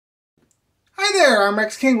there, I'm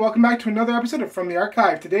Rex King. Welcome back to another episode of From the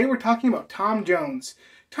Archive. Today we're talking about Tom Jones.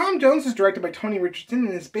 Tom Jones is directed by Tony Richardson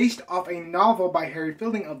and is based off a novel by Harry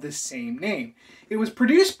Fielding of the same name. It was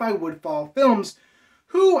produced by Woodfall Films,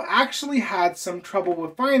 who actually had some trouble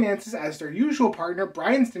with finances as their usual partner,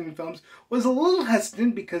 Bryanston Films, was a little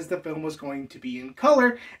hesitant because the film was going to be in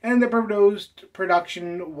color and the proposed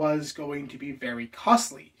production was going to be very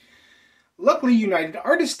costly. Luckily, United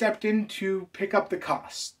Artists stepped in to pick up the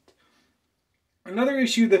cost. Another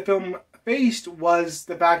issue the film faced was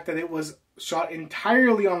the fact that it was shot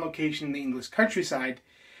entirely on location in the English countryside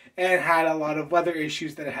and had a lot of weather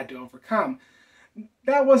issues that it had to overcome.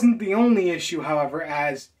 That wasn't the only issue, however,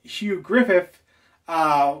 as Hugh Griffith,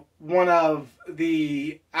 one of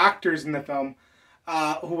the actors in the film,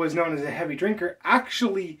 who was known as a heavy drinker,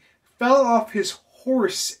 actually fell off his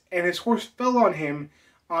horse, and his horse fell on him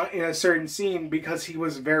in a certain scene because he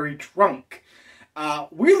was very drunk.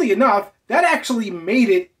 Weirdly enough, that actually made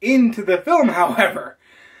it into the film, however.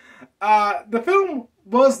 The film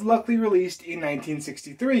was luckily released in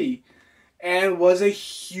 1963 and was a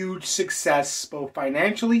huge success both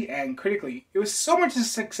financially and critically. It was so much a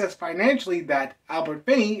success financially that Albert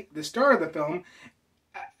Finney, the star of the film,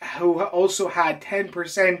 who also had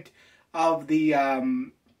 10% of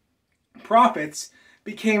the profits,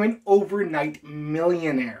 became an overnight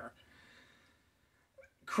millionaire.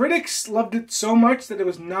 Critics loved it so much that it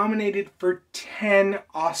was nominated for 10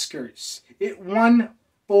 Oscars. It won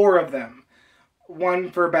 4 of them. One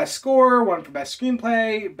for Best Score, one for Best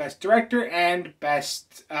Screenplay, Best Director, and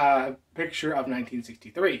Best Picture of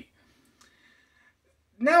 1963.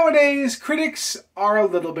 Nowadays, critics are a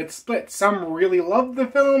little bit split. Some really love the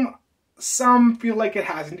film, some feel like it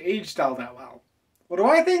hasn't aged all that well. What do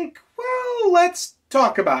I think? Well, let's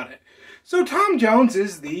talk about it. So Tom Jones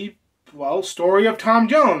is the, story of Tom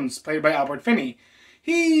Jones, played by Albert Finney.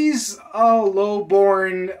 He's a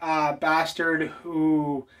low-born bastard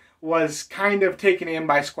who was kind of taken in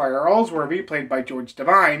by Squire Allsworthy, played by George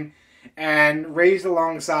Devine, and raised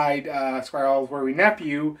alongside Squire Allsworthy's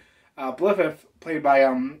nephew, Bliffith, played by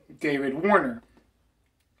David Warner.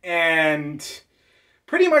 And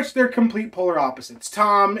pretty much they're complete polar opposites.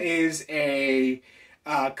 Tom is a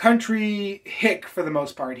country hick for the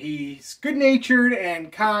most part. He's good-natured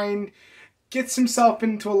and kind, gets himself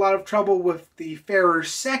into a lot of trouble with the fairer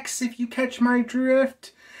sex, if you catch my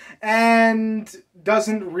drift, and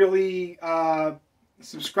doesn't really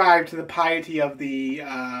subscribe to the piety of the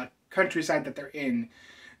countryside that they're in.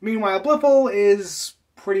 Meanwhile, Blifil is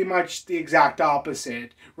pretty much the exact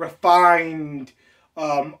opposite. Refined,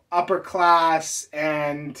 upper class,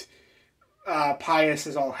 and pious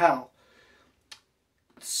as all hell.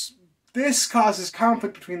 This causes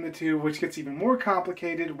conflict between the two, which gets even more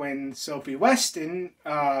complicated when Sophie Weston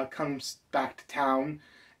comes back to town,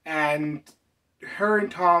 and her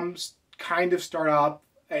and Tom kind of start off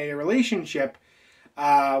a relationship,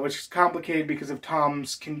 which is complicated because of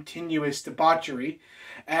Tom's continuous debauchery,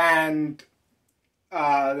 and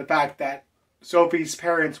the fact that Sophie's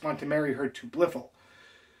parents want to marry her to Blifil.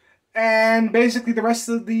 And basically the rest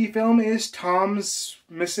of the film is Tom's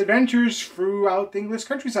misadventures throughout the English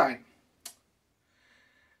countryside.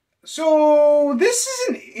 So this is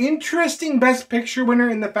an interesting Best Picture winner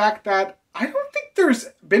in the fact that I don't think there's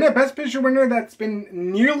been a Best Picture winner that's been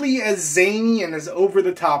nearly as zany and as over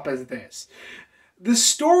the top as this. The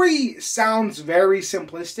story sounds very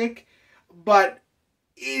simplistic, but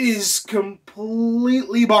it is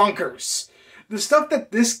completely bonkers. The stuff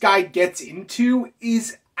that this guy gets into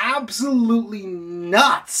is absolutely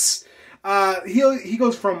nuts. He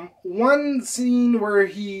goes from one scene where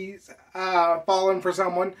he's fallen for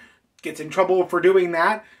someone, gets in trouble for doing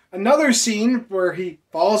that. Another scene where he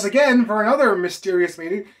falls again for another mysterious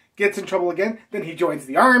meeting, gets in trouble again. Then he joins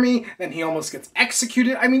the army. Then he almost gets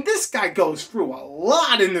executed. I mean, this guy goes through a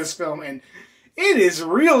lot in this film, and it is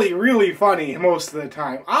really, really funny most of the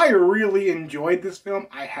time. I really enjoyed this film.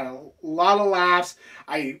 I had a lot of laughs.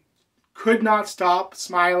 I could not stop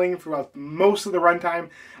smiling throughout most of the runtime.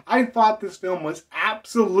 I thought this film was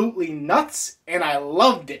absolutely nuts, and I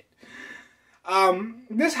loved it.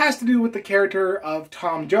 This has to do with the character of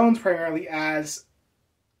Tom Jones primarily, as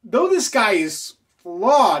though this guy is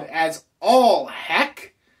flawed as all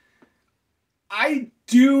heck, I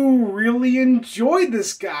do really enjoy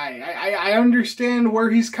this guy. I understand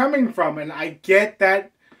where he's coming from, and I get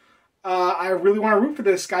that I really want to root for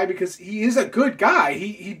this guy because he is a good guy.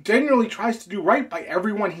 He genuinely tries to do right by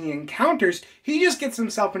everyone he encounters. He just gets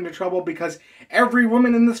himself into trouble because every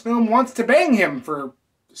woman in this film wants to bang him for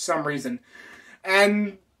some reason.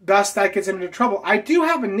 And thus that gets him into trouble. I do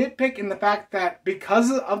have a nitpick in the fact that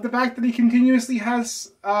because of the fact that he continuously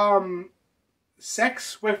has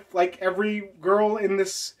sex with like every girl in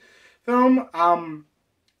this film.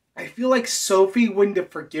 I feel like Sophie wouldn't have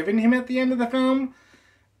forgiven him at the end of the film,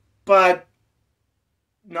 but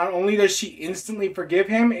not only does she instantly forgive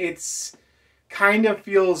him, it's kind of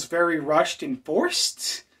feels very rushed and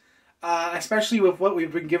forced. Especially with what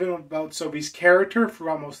we've been given about Sophie's character for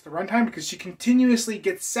almost the runtime, because she continuously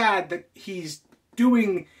gets sad that he's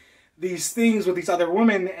doing these things with these other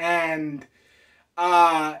women, and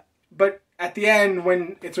but at the end,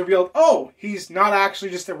 when it's revealed, oh, he's not actually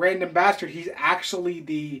just a random bastard, he's actually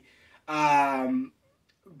the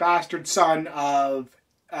bastard son of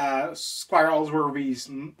Squire Ellsworthy's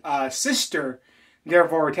sister,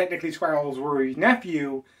 therefore technically Squire Ellsworthy's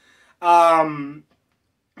nephew.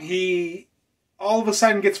 He all of a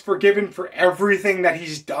sudden gets forgiven for everything that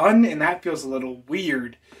he's done, and that feels a little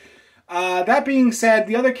weird. That being said,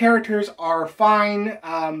 the other characters are fine.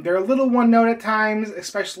 They're a little one-note at times,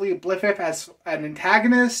 especially Blifif as an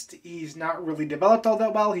antagonist. He's not really developed all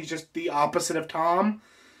that well. He's just the opposite of Tom.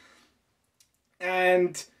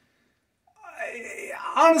 And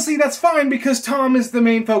honestly, that's fine because Tom is the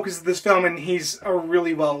main focus of this film and he's a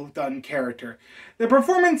really well-done character. The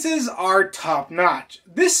performances are top-notch.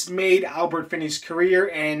 This made Albert Finney's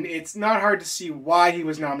career, and it's not hard to see why he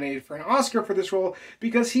was nominated for an Oscar for this role,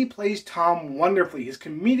 because he plays Tom wonderfully. His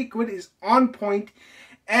comedic wit is on point,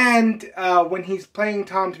 and when he's playing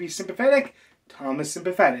Tom to be sympathetic, Tom is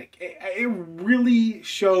sympathetic. It really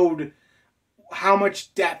showed how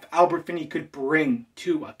much depth Albert Finney could bring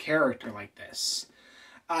to a character like this.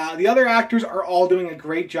 The other actors are all doing a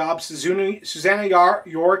great job. Susanna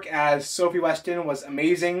York as Sophie Weston was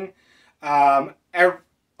amazing. All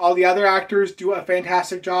the other actors do a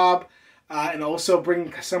fantastic job and also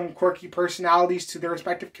bring some quirky personalities to their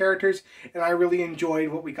respective characters, and I really enjoyed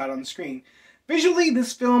what we got on the screen. Visually,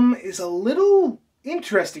 this film is a little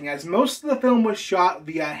interesting, as most of the film was shot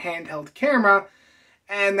via handheld camera,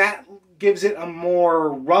 and that gives it a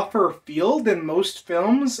more rougher feel than most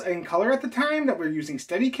films in color at the time that were using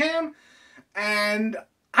Steadicam. And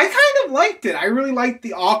I kind of liked it. I really liked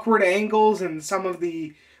the awkward angles and some of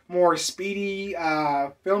the more speedy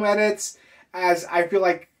film edits, as I feel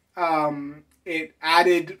like it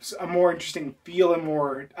added a more interesting feel and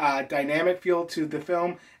more dynamic feel to the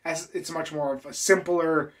film, as it's much more of a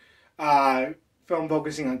simpler film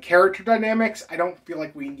focusing on character dynamics. I don't feel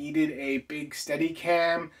like we needed a big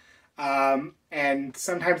Steadicam. And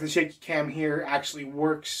sometimes the shaky cam here actually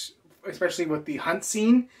works, especially with the hunt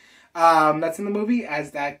scene that's in the movie,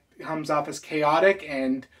 as that comes off as chaotic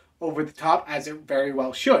and over the top, as it very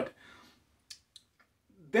well should.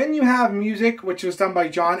 Then you have music, which was done by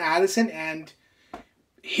John Addison, and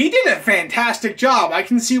he did a fantastic job. I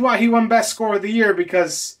can see why he won Best Score of the Year,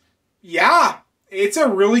 because, yeah, it's a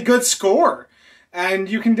really good score. And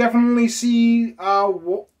you can definitely see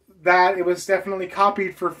that it was definitely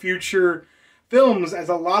copied for future films, as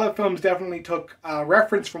a lot of films definitely took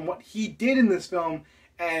reference from what he did in this film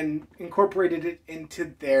and incorporated it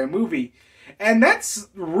into their movie. And that's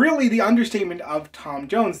really the understatement of Tom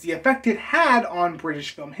Jones, the effect it had on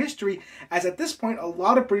British film history, as at this point a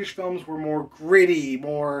lot of British films were more gritty,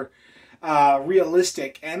 more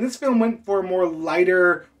realistic, and this film went for a more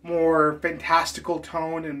lighter, more fantastical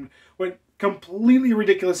tone and went completely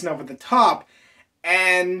ridiculous and over the top.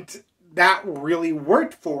 And that really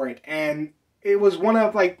worked for it. And it was one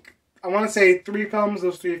of, like, I want to say 3 films,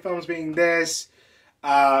 those 3 films being this,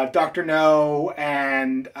 Dr. No,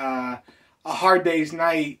 and A Hard Day's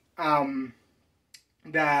Night,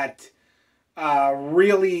 that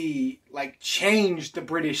really, like, changed the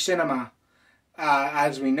British cinema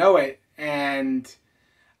as we know it. And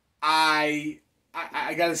I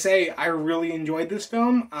gotta say, I really enjoyed this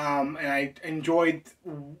film, and I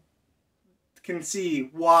can see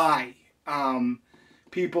why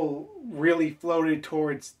people really floated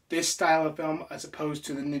towards this style of film as opposed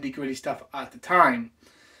to the nitty-gritty stuff at the time.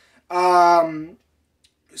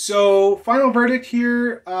 So, final verdict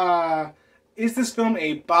here, is this film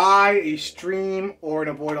a buy, a stream, or an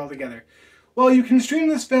avoid altogether? Well, you can stream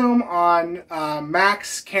this film on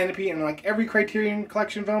Max, Canopy, and like every Criterion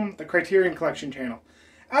Collection film, the Criterion Collection channel.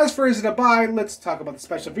 As for is it a buy, let's talk about the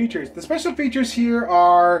special features. The special features here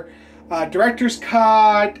are director's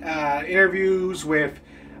cut, interviews with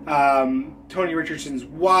Tony Richardson's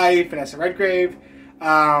wife, Vanessa Redgrave,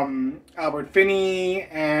 Albert Finney,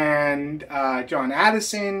 and John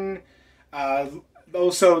Addison.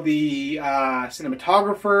 Also the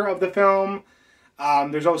cinematographer of the film.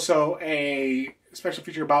 There's also a special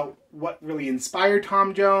feature about what really inspired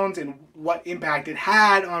Tom Jones and what impact it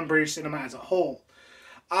had on British cinema as a whole.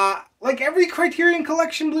 Like every Criterion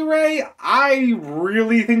Collection Blu-ray, I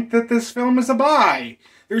really think that this film is a buy.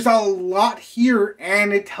 There's a lot here,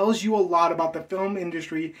 and it tells you a lot about the film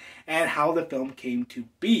industry and how the film came to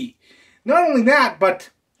be. Not only that,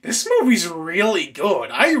 but this movie's really good.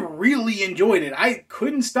 I really enjoyed it. I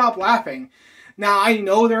couldn't stop laughing. Now, I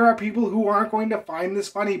know there are people who aren't going to find this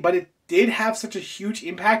funny, but it did have such a huge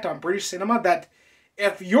impact on British cinema that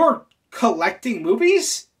if you're collecting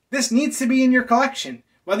movies, this needs to be in your collection,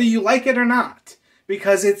 whether you like it or not,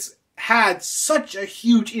 because it's had such a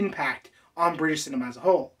huge impact on British cinema as a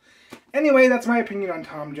whole. Anyway, that's my opinion on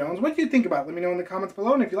Tom Jones. What do you think about it? Let me know in the comments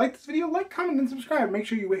below. And if you like this video, like, comment, and subscribe. Make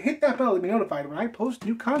sure you hit that bell to be notified when I post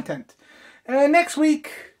new content. And next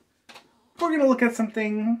week, we're going to look at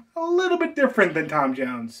something a little bit different than Tom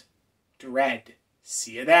Jones. Dredd.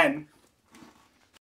 See you then.